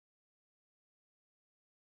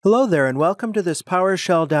Hello there, and welcome to this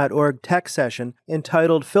PowerShell.org tech session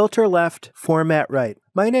entitled Filter Left, Format Right.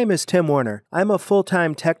 My name is Tim Warner. I'm a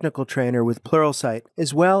full-time technical trainer with Pluralsight,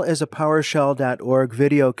 as well as a PowerShell.org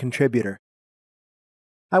video contributor.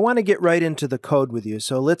 I want to get right into the code with you,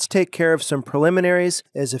 so let's take care of some preliminaries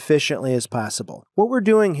as efficiently as possible. What we're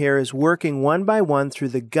doing here is working one by one through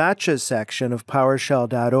the gotcha section of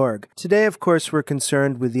PowerShell.org. Today, of course, we're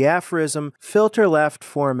concerned with the aphorism, filter left,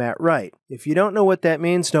 format right. If you don't know what that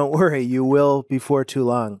means, don't worry, you will before too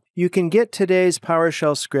long. You can get today's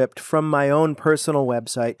PowerShell script from my own personal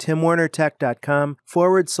website,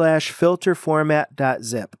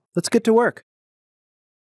 timwarnertech.com/filterformat.zip. Let's get to work.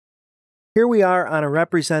 Here we are on a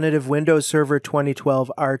representative Windows Server 2012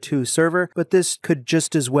 R2 server, but this could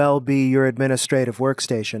just as well be your administrative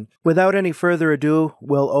workstation. Without any further ado,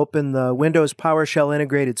 we'll open the Windows PowerShell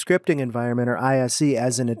Integrated Scripting Environment, or ISE,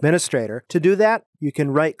 as an administrator. To do that, you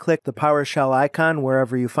can right-click the PowerShell icon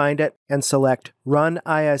wherever you find it and select Run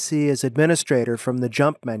ISE as Administrator from the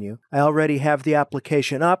Jump menu. I already have the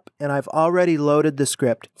application up, and I've already loaded the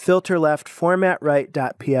script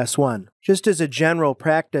filterleftformatright.ps1. Just as a general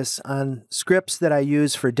practice on scripts that I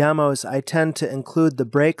use for demos, I tend to include the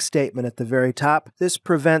break statement at the very top. This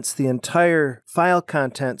prevents the entire file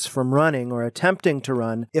contents from running or attempting to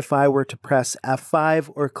run if I were to press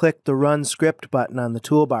F5 or click the Run Script button on the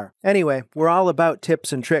toolbar. Anyway, we're all about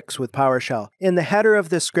tips and tricks with PowerShell. In the header of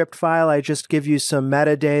this script file, I just give you some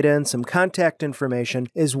metadata and some contact information,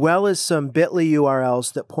 as well as some bit.ly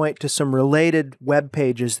URLs that point to some related web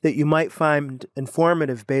pages that you might find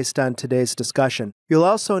informative based on today's discussion. You'll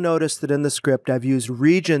also notice that in the script I've used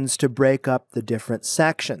regions to break up the different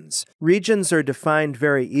sections. Regions are defined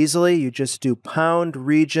very easily. You just do pound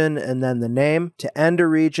region and then the name. To end a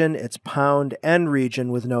region, it's pound end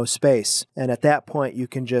region with no space. And at that point, you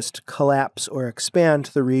can just collapse or expand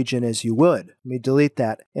the region as you would. Let me delete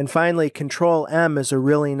that. And finally, Control-M is a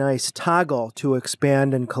really nice toggle to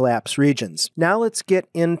expand and collapse regions. Now let's get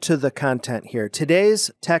into the content here.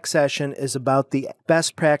 Today's tech session is about the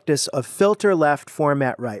best practice of filter left,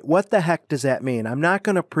 format right. What the heck does that mean? I'm not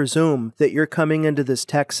going to presume that you're coming into this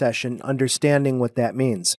tech session understanding what that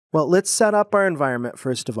means. Well, let's set up our environment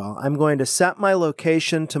first of all. I'm going to set my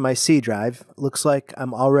location to my C drive. Looks like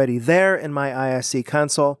I'm already there in my ISE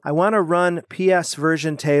console. I want to run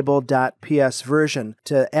psversiontable.psversion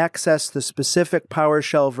to access the specific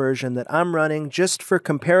PowerShell version that I'm running just for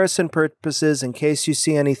comparison purposes in case you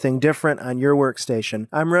see anything different on your workstation.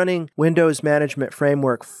 I'm running Windows Management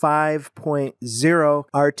Framework 5.0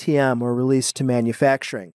 RTM, or Release to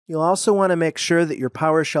Manufacturing. You'll also want to make sure that your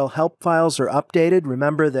PowerShell help files are updated.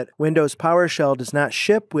 Remember that Windows PowerShell does not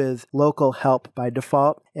ship with local help by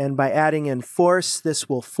default, and by adding in force, this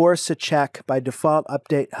will force a check. By default,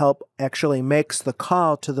 update help actually makes the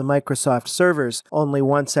call to the Microsoft servers only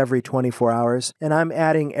once every 24 hours, and I'm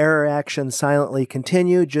adding error action silently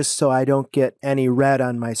continue just so I don't get any red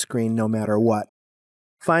on my screen no matter what.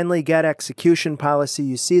 Finally, get execution policy.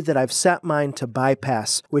 You see that I've set mine to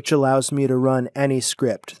bypass, which allows me to run any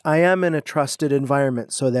script. I am in a trusted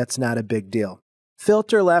environment, so that's not a big deal.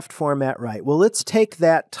 Filter left, format right. Well, let's take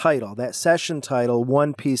that title, that session title,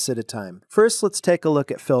 one piece at a time. First, let's take a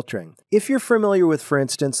look at filtering. If you're familiar with, for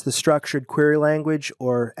instance, the structured query language,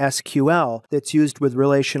 or SQL, that's used with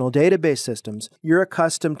relational database systems, you're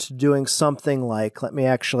accustomed to doing something like, let me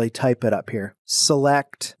actually type it up here,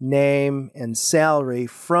 select name and salary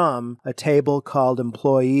from a table called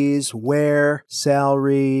employees where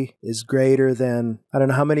salary is greater than, I don't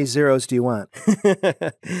know, how many zeros do you want?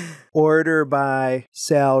 Order by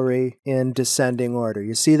salary in descending order.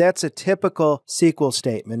 You see, that's a typical SQL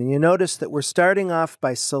statement. And you notice that we're starting off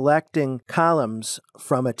by selecting columns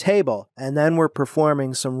from a table, and then we're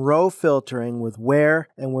performing some row filtering with where,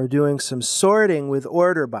 and we're doing some sorting with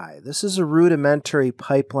order by. This is a rudimentary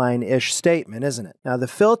pipeline-ish statement, isn't it? Now, the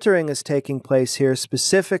filtering is taking place here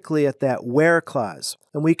specifically at that where clause.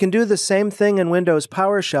 And we can do the same thing in Windows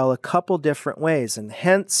PowerShell a couple different ways, and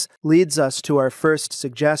hence leads us to our first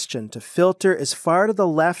suggestion, to filter as far to the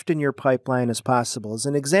left in your pipeline as possible. As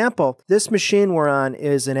an example, this machine we're on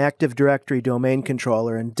is an Active Directory domain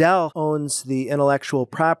controller, and Dell owns the intellectual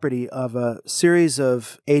property of a series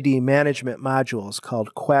of AD management modules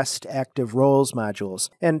called Quest Active Roles modules.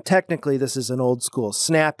 And technically this is an old school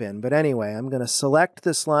snap-in, but anyway, I'm going to select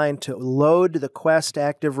this line to load the Quest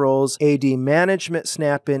Active Roles AD management snap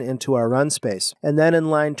snap-in into our run space. And then in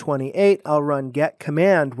line 28, I'll run get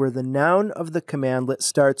command where the noun of the commandlet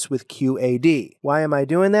starts with QAD. Why am I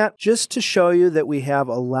doing that? Just to show you that we have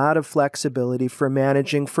a lot of flexibility for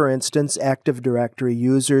managing, for instance, Active Directory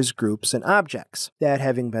users, groups, and objects. That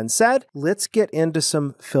having been said, let's get into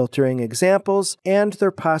some filtering examples and their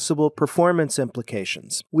possible performance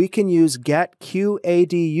implications. We can use get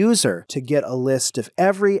QAD user to get a list of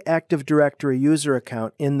every Active Directory user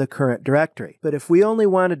account in the current directory. But if we only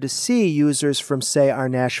wanted to see users from, say, our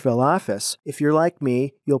Nashville office, if you're like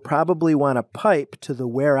me, you'll probably want to pipe to the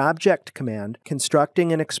where object command,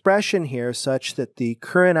 constructing an expression here such that the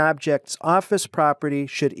current object's office property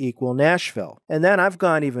should equal Nashville. And then I've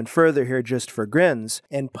gone even further here just for grins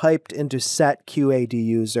and piped into set QAD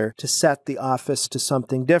user to set the office to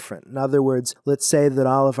something different. In other words, let's say that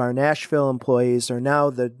all of our Nashville employees are now,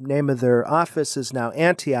 the name of their office is now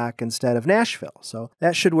Antioch instead of Nashville. So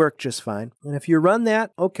that should work just fine. And if you run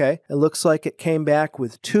that, okay, it looks like it came back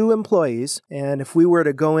with 2 employees. And if we were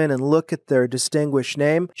to go in and look at their distinguished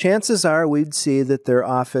name, chances are we'd see that their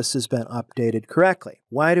office has been updated correctly.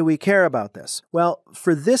 Why do we care about this? Well,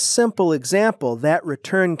 for this simple example, that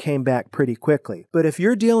return came back pretty quickly. But if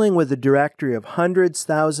you're dealing with a directory of hundreds,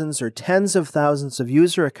 thousands, or tens of thousands of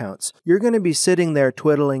user accounts, you're going to be sitting there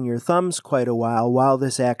twiddling your thumbs quite a while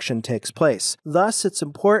this action takes place. Thus, it's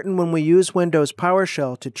important when we use Windows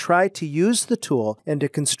PowerShell to try to use the tool and to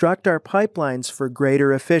construct our pipelines for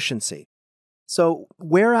greater efficiency. So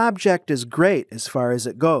where object is great as far as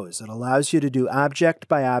it goes. It allows you to do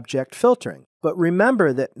object-by-object filtering. But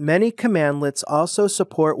remember that many commandlets also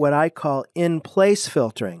support what I call in-place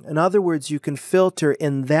filtering. In other words, you can filter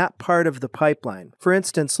in that part of the pipeline. For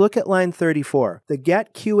instance, look at line 34. The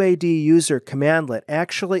getQADUser commandlet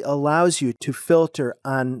actually allows you to filter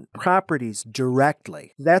on properties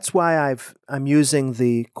directly. That's why I'm using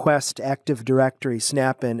the Quest Active Directory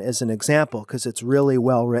snap-in as an example, because it's really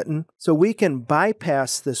well written. So we can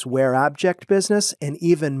bypass this where object business, and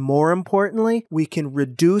even more importantly, we can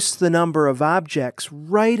reduce the number of objects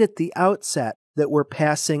right at the outset that we're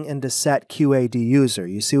passing into set QAD user.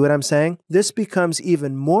 You see what I'm saying? This becomes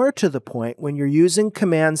even more to the point when you're using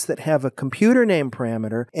commands that have a computer name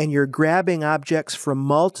parameter and you're grabbing objects from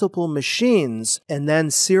multiple machines and then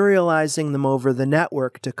serializing them over the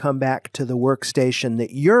network to come back to the workstation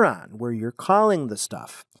that you're on, where you're calling the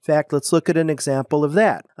stuff. In fact, let's look at an example of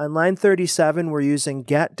that. On line 37, we're using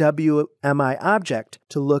getWMIObject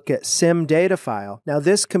to look at sim data file. Now,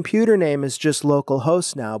 this computer name is just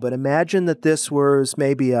localhost now, but imagine that this was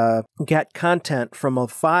maybe a get content from a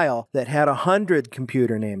file that had 100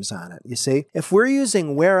 computer names on it, you see? If we're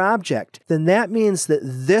using where object, then that means that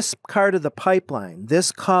this part of the pipeline,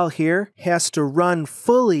 this call here, has to run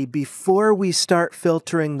fully before we start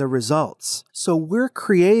filtering the results. So we're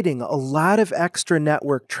creating a lot of extra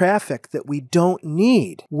network traffic that we don't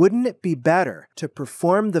need. Wouldn't it be better to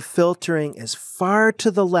perform the filtering as far to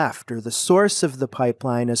the left or the source of the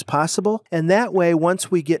pipeline as possible? And that way, once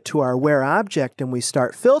we get to our where object and we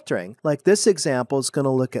start filtering, like this example is going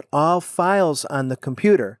to look at all files on the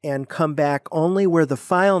computer and come back only where the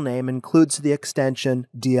file name includes the extension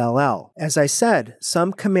DLL. As I said,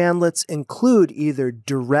 some commandlets include either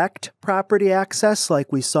direct property access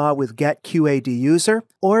like we saw with getQADUser,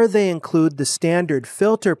 or they include the standard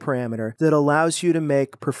filter parameter that allows you to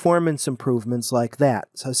make performance improvements like that.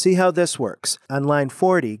 So see how this works. On line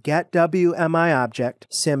 40, getWMIObject,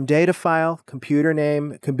 sim data file, computer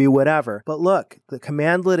name, it can be whatever. But look, the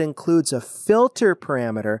commandlet includes a filter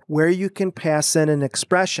parameter where you can pass in an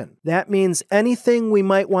expression. That means anything we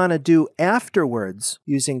might want to do afterwards,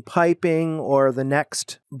 using piping or the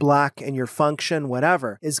next block in your function,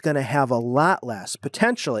 whatever, is going to have a lot less,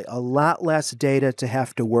 potentially a lot less data to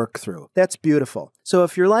have to work through. That's beautiful. So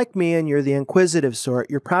if you're like me and you're the inquisitive sort,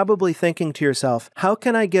 you're probably thinking to yourself, how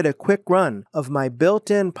can I get a quick run of my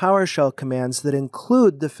built-in PowerShell commands that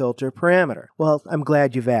include the filter parameter? Well, I'm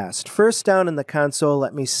glad you've asked. First, down in the console,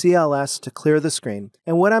 let me CLS to clear the screen.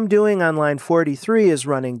 And what I'm doing on line 43 is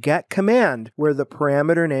running get command where the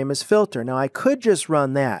parameter name is filter. Now, I could just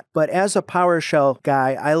run that, but as a PowerShell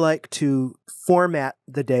guy, I like to format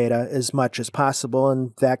the data as much as possible.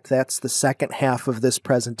 In fact, that's the second half of this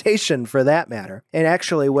presentation for that matter. And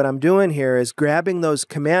actually what I'm doing here is grabbing those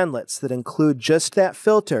commandlets that include just that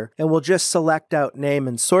filter, and we'll just select out name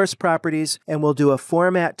and source properties, and we'll do a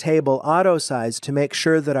format table auto size to make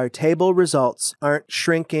sure that our table results aren't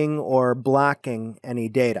shrinking or blocking any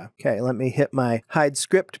data. Okay, let me hit my hide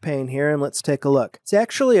script pane here and let's take a look. It's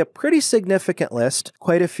actually a pretty significant list.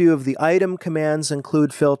 Quite a few of the item commands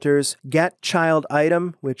include filters. Get child item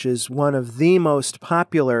item, which is one of the most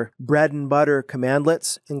popular bread and butter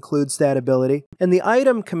commandlets, includes that ability. And the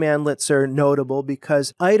item commandlets are notable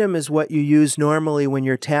because item is what you use normally when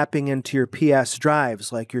you're tapping into your PS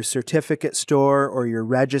drives, like your certificate store or your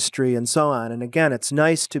registry and so on. And again, it's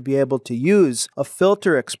nice to be able to use a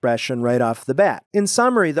filter expression right off the bat. In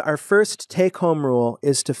summary, our first take-home rule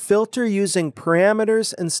is to filter using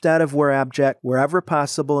parameters instead of where-object wherever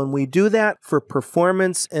possible, and we do that for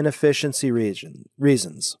performance and efficiency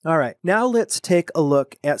reasons. All right, now let's take a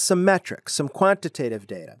look at some metrics, some quantitative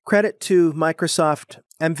data. Credit to Microsoft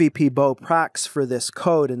MVP Bo Prox for this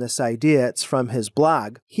code and this idea. It's from his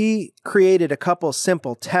blog. He created a couple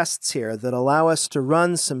simple tests here that allow us to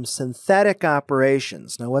run some synthetic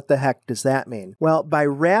operations. Now, what the heck does that mean? Well, by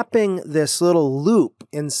wrapping this little loop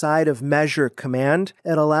inside of measure command,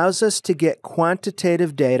 it allows us to get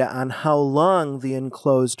quantitative data on how long the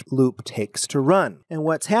enclosed loop takes to run. And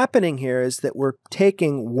what's happening here is that we're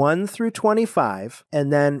taking 1 through 25,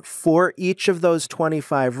 and then for each of those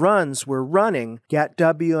 25 runs, we're running get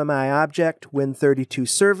WMI object, Win32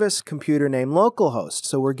 service, computer name localhost.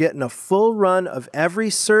 So we're getting a full run of every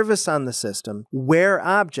service on the system where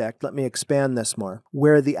object, let me expand this more,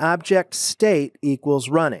 where the object state equals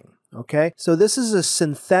running. Okay, so this is a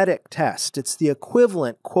synthetic test. It's the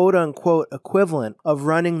equivalent, quote-unquote equivalent, of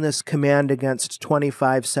running this command against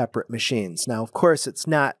 25 separate machines. Now, of course, it's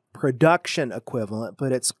not production equivalent,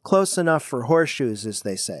 but it's close enough for horseshoes, as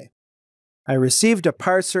they say. I received a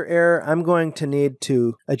parser error. I'm going to need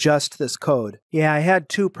to adjust this code. Yeah, I had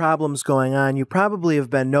two problems going on. You probably have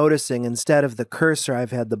been noticing instead of the cursor,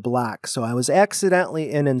 I've had the block. So I was accidentally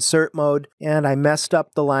in insert mode and I messed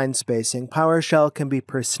up the line spacing. PowerShell can be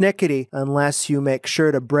persnickety unless you make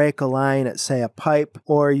sure to break a line at, say, a pipe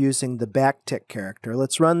or using the backtick character.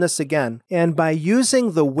 Let's run this again. And by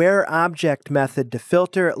using the whereObject method to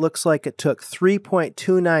filter, it looks like it took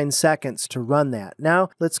 3.29 seconds to run that. Now,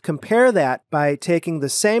 let's compare that by taking the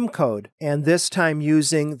same code and this time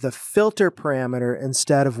using the filter parameter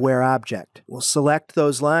instead of whereObject. We'll select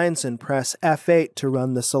those lines and press F8 to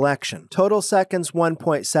run the selection. Total seconds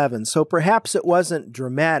 1.7, so perhaps it wasn't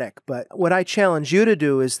dramatic, but what I challenge you to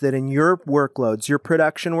do is that in your workloads, your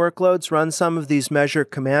production workloads, run some of these measure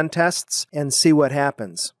command tests and see what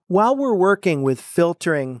happens. While we're working with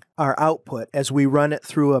filtering our output as we run it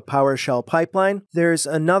through a PowerShell pipeline, there's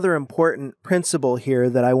another important principle here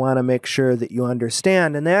that I want to make sure that you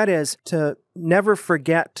understand, and that is to never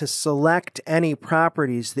forget to select any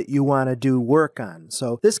properties that you want to do work on.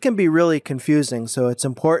 So this can be really confusing, so it's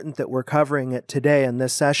important that we're covering it today in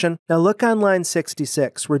this session. Now look on line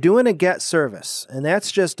 66. We're doing a get service, and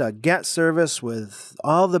that's just a get service with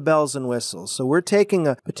all the bells and whistles. So we're taking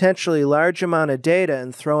a potentially large amount of data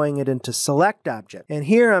and throwing it into select object. And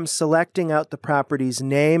here I'm selecting out the properties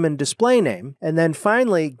name and display name. And then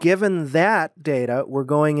finally, given that data, we're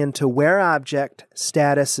going into where object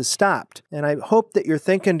status is stopped. And I hope that you're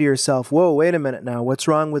thinking to yourself, whoa, wait a minute now, what's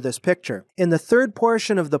wrong with this picture? In the third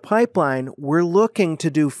portion of the pipeline, we're looking to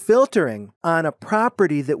do filtering on a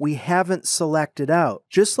property that we haven't selected out.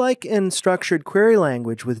 Just like in structured query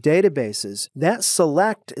language with databases, that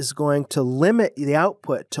select is going to limit the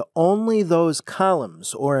output to only those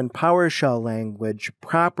columns, or in PowerShell language,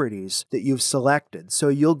 properties that you've selected. So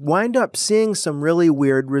you'll wind up seeing some really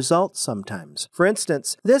weird results sometimes. For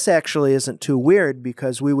instance, this actually isn't too weird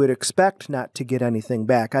because we would expect not to get anything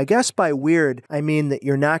back. I guess by weird, I mean that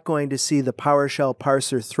you're not going to see the PowerShell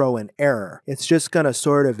parser throw an error. It's just going to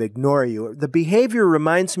sort of ignore you. The behavior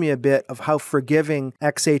reminds me a bit of how forgiving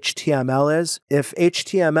XHTML is. If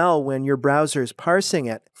HTML, when your browser is parsing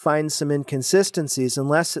it, finds some inconsistencies,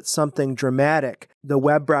 unless it's something dramatic, the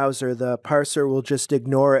web browser, the parser will just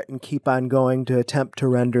ignore it and keep on going to attempt to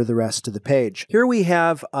render the rest of the page. Here we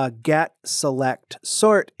have a get, select,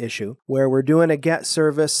 sort issue, where we're doing a get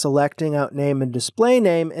service, selecting out name and display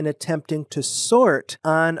name, and attempting to sort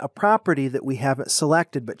on a property that we haven't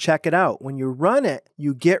selected. But check it out. When you run it,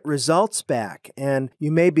 you get results back, and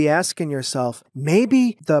you may be asking yourself,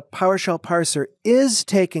 maybe the PowerShell parser is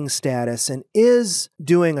taking status and is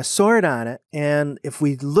doing a sort on it, and if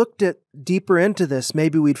we looked at deeper into this,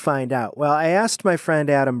 maybe we'd find out. Well, I asked my friend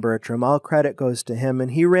Adam Bertram, all credit goes to him,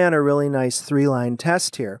 and he ran a really nice 3-line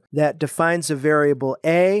test here that defines a variable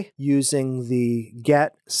A using the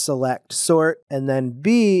get, select, sort, and then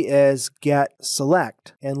B as get,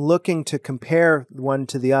 select, and looking to compare one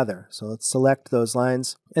to the other. So let's select those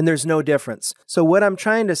lines. and there's no difference. So what I'm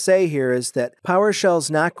trying to say here is that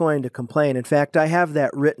PowerShell's not going to complain. In fact, I have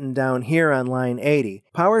that written down here on line 80.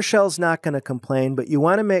 PowerShell's not going to complain, but you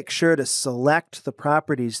want to make sure to select the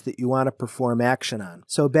properties that you want to perform action on.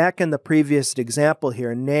 So back in the previous example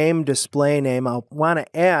here, name, display name, I'll want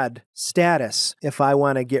to add status if I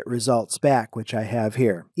want to get results back, which I have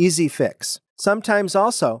here. Easy fix. Sometimes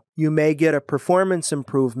also, you may get a performance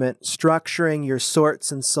improvement structuring your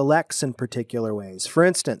sorts and selects in particular ways. For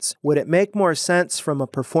instance, would it make more sense from a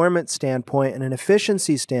performance standpoint and an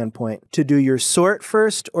efficiency standpoint to do your sort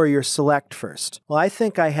first or your select first? Well, I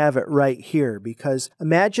think I have it right here, because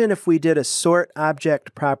imagine if we did a sort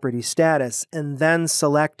object property status and then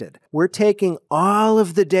selected. We're taking all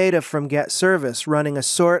of the data from getService, running a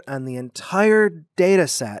sort on the entire data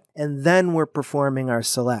set, and then we're performing our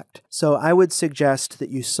select. So I would suggest that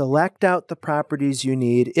you select out the properties you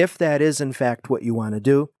need, if that is in fact what you want to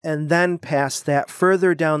do, and then pass that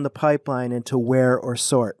further down the pipeline into where or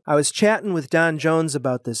sort. I was chatting with Don Jones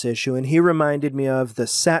about this issue, and he reminded me of the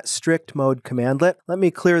set strict mode commandlet. Let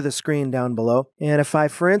me clear the screen down below. And if I,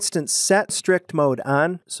 for instance, set strict mode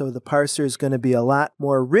on, so the parser is going to be a lot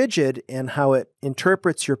more rigid in how it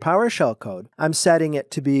interprets your PowerShell code, I'm setting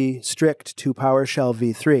it to be strict to PowerShell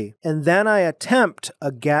v3. And then I attempt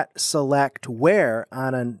a get select where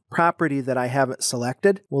on a property that I haven't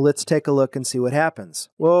selected. Well, let's take a look and see what happens.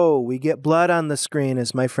 Whoa, we get blood on the screen,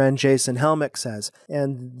 as my friend Jason Helmick says,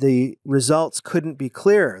 and the results couldn't be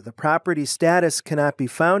clearer. The property status cannot be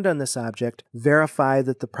found on this object. Verify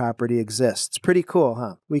that the property exists. Pretty cool,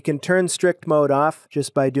 huh? We can turn strict mode off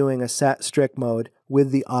just by doing a set strict mode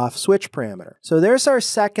with the off switch parameter. So there's our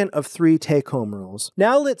second of 3 take-home rules.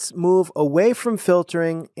 Now let's move away from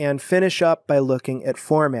filtering and finish up by looking at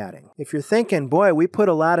formatting. If you're thinking, boy, we put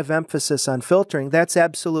a lot of emphasis on filtering, that's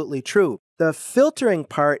absolutely true. The filtering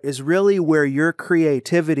part is really where your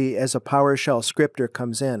creativity as a PowerShell scripter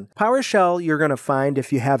comes in. PowerShell, you're going to find,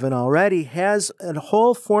 if you haven't already, has a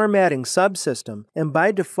whole formatting subsystem, and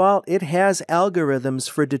by default, it has algorithms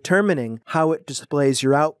for determining how it displays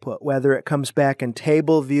your output, whether it comes back in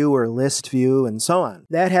table view or list view, and so on.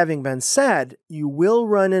 That having been said, you will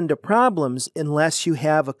run into problems unless you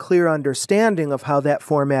have a clear understanding of how that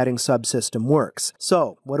formatting subsystem works.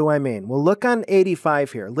 So, what do I mean? Well, look on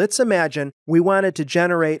 85 here. Let's imagine we wanted to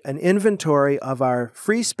generate an inventory of our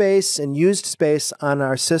free space and used space on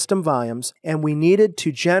our system volumes, and we needed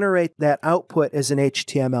to generate that output as an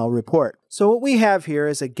HTML report. So what we have here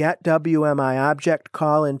is a getWMI object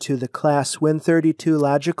call into the class Win32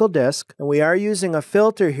 logical disk, and we are using a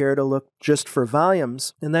filter here to look just for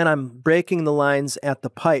volumes, and then I'm breaking the lines at the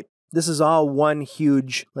pipe. This is all one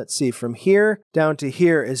huge, let's see, from here down to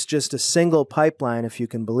here is just a single pipeline, if you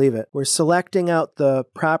can believe it. We're selecting out the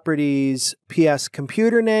properties PS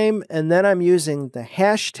computer name, and then I'm using the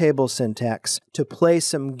hash table syntax to play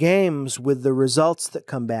some games with the results that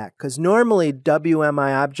come back. Because normally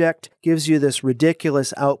WMI object gives you this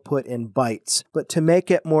ridiculous output in bytes. But to make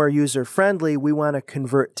it more user-friendly, we want to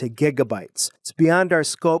convert to gigabytes. It's beyond our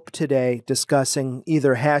scope today discussing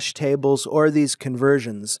either hash tables or these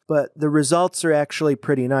conversions, but the results are actually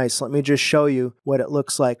pretty nice. Let me just show you what it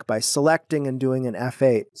looks like by selecting and doing an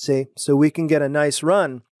F8. See? So we can get a nice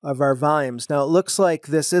run of our volumes. Now it looks like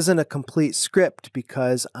this isn't a complete script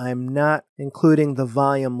because I'm not including the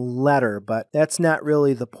volume letter, but that's not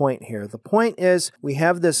really the point here. The point is we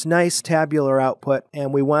have this nice tabular output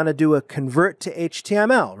and we want to do a convert to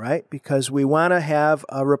HTML, right? Because we want to have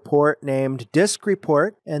a report named disk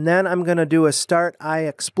report, and then I'm going to do a start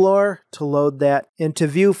iExplore to load that into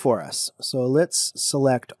view for us. So let's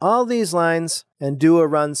select all these lines and do a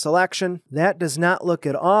run selection. That does not look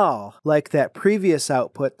at all like that previous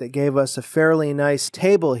output that gave us a fairly nice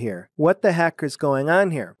table here. What the heck is going on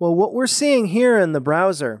here? Well, what we're seeing here in the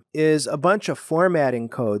browser is a bunch of formatting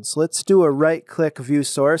codes. Let's do a right-click view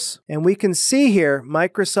source, and we can see here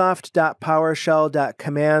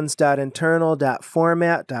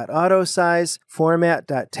Microsoft.PowerShell.commands.internal.format.autosize,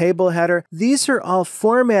 format.tableheader. These are all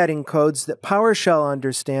formatting codes that PowerShell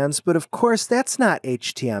understands, but of course that's not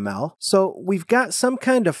HTML. So we've got some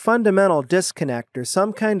kind of fundamental disconnect or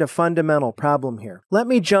some kind of fundamental problem here. Let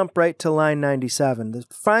me jump right to line 97. The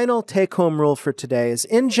final take-home rule for today is,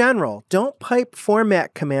 in general, don't pipe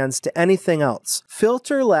format commands to anything else.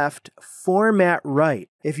 Filter left, format right.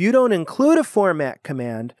 If you don't include a format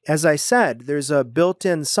command, as I said, there's a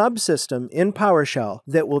built-in subsystem in PowerShell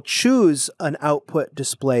that will choose an output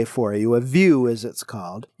display for you, a view as it's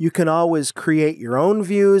called. You can always create your own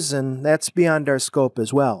views, and that's beyond our scope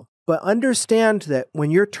as well. But understand that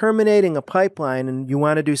when you're terminating a pipeline and you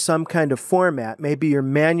want to do some kind of format, maybe you're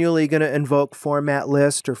manually going to invoke format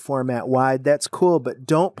list or format wide, that's cool, but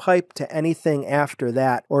don't pipe to anything after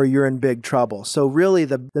that or you're in big trouble. So really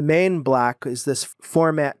the main block is this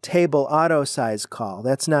format table auto size call.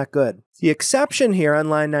 That's not good. The exception here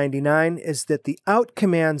on line 99 is that the out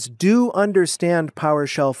commands do understand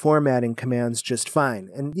PowerShell formatting commands just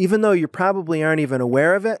fine. And even though you probably aren't even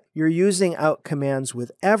aware of it, you're using out commands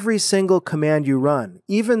with every single command you run,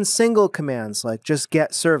 even single commands like just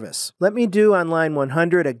get service. Let me do on line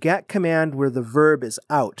 100 a get command where the verb is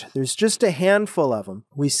out. There's just a handful of them.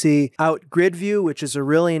 We see out grid view, which is a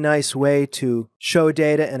really nice way to show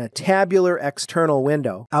data in a tabular external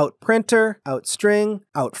window. Out printer, out string,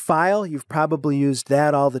 out file. You've probably used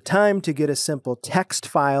that all the time to get a simple text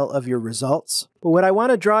file of your results. But what I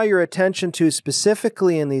want to draw your attention to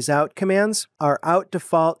specifically in these out commands are out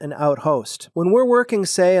default and out host. When we're working,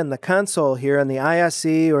 say, in the console here in the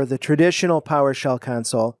ISE or the traditional PowerShell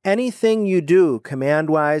console, anything you do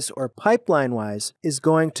command-wise or pipeline-wise is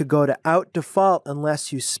going to go to out default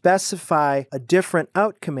unless you specify a different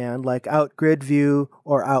out command like out grid view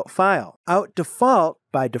or out file. Out default,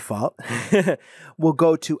 by default, will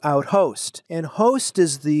go to out host. And host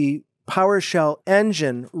is the PowerShell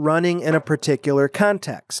engine running in a particular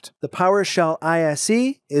context. The PowerShell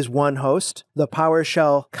ISE is one host. The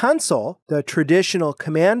PowerShell console, the traditional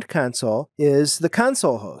command console, is the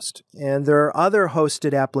console host. And there are other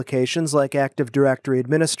hosted applications like Active Directory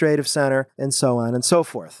Administrative Center and so on and so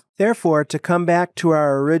forth. Therefore, to come back to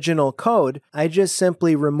our original code, I just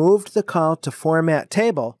simply removed the call to format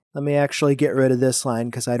table. Let me actually get rid of this line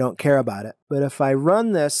because I don't care about it. But if I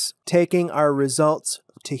run this, taking our results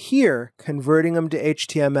to here, converting them to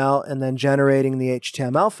HTML and then generating the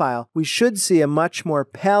HTML file, we should see a much more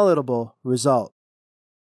palatable result.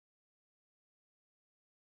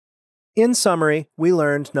 In summary, we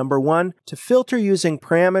learned, number one, to filter using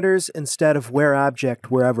parameters instead of where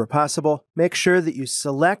object wherever possible. Make sure that you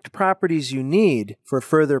select properties you need for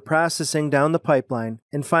further processing down the pipeline.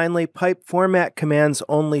 And finally, pipe format commands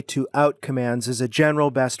only to out commands is a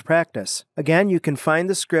general best practice. Again, you can find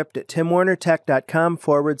the script at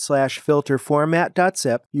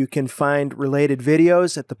timwarnertech.com/filterformat.zip. You can find related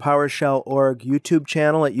videos at the PowerShell.org YouTube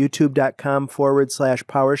channel at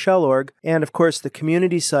youtube.com/PowerShell.org. And of course, the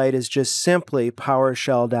community site is just simply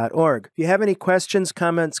PowerShell.org. If you have any questions,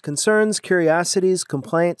 comments, concerns, curiosities,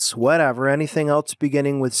 complaints, whatever, anything else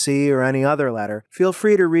beginning with C or any other letter, feel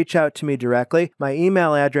free to reach out to me directly. My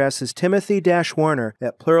email address is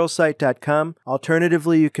timothy-warner@pluralsight.com.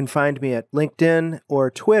 Alternatively, you can find me at LinkedIn or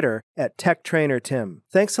Twitter at TechTrainerTim.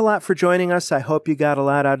 Thanks a lot for joining us. I hope you got a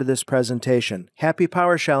lot out of this presentation. Happy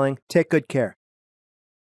PowerShelling. Take good care.